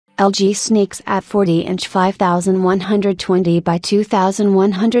LG sneaks at 40-inch 5120 by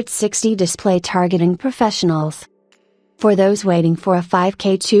 2160 display targeting professionals. For those waiting for a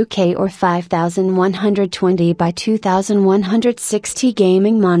 5K 2K or 5120 by 2160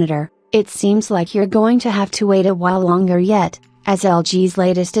 gaming monitor, it seems like you're going to have to wait a while longer yet, as LG's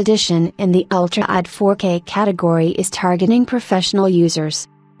latest addition in the Ultra-Wide 4K category is targeting professional users.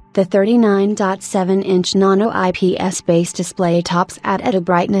 The 39.7-inch Nano IPS-based display tops at a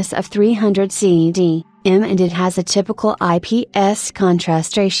brightness of 300 CDM and it has a typical IPS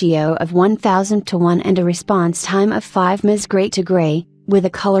contrast ratio of 1000:1 and a response time of 5 ms gray to gray, with a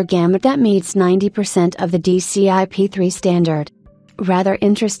color gamut that meets 90% of the DCI-P3 standard. Rather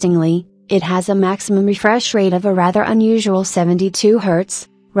interestingly, it has a maximum refresh rate of a rather unusual 72 Hz,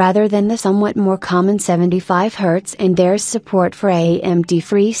 rather than the somewhat more common 75 Hz, and there's support for AMD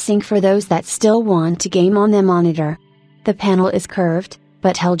FreeSync for those that still want to game on the monitor. The panel is curved,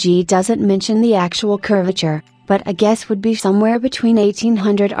 but LG doesn't mention the actual curvature, but a guess would be somewhere between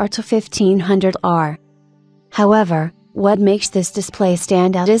 1800 R to 1500 R. However, what makes this display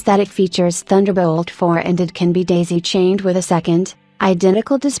stand out is that it features Thunderbolt 4 and it can be daisy-chained with a second,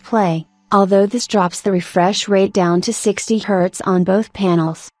 identical display, although this drops the refresh rate down to 60 Hz on both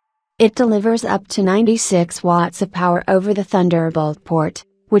panels. It delivers up to 96 watts of power over the Thunderbolt port,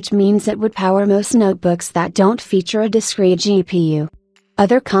 which means it would power most notebooks that don't feature a discrete GPU.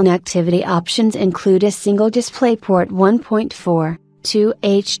 Other connectivity options include a single DisplayPort 1.4, 2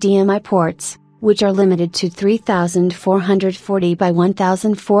 HDMI ports, which are limited to 3440 by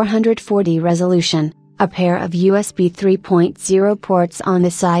 1440 resolution, a pair of USB 3.0 ports on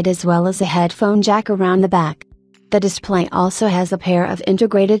the side as well as a headphone jack around the back. The display also has a pair of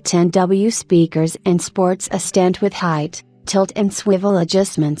integrated 10W speakers and sports a stand with height, tilt and swivel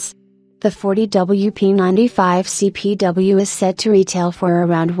adjustments. The 40WP95 CPW is set to retail for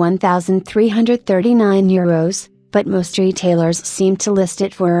around €1,339, but most retailers seem to list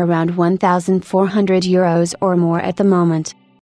it for around €1,400 or more at the moment.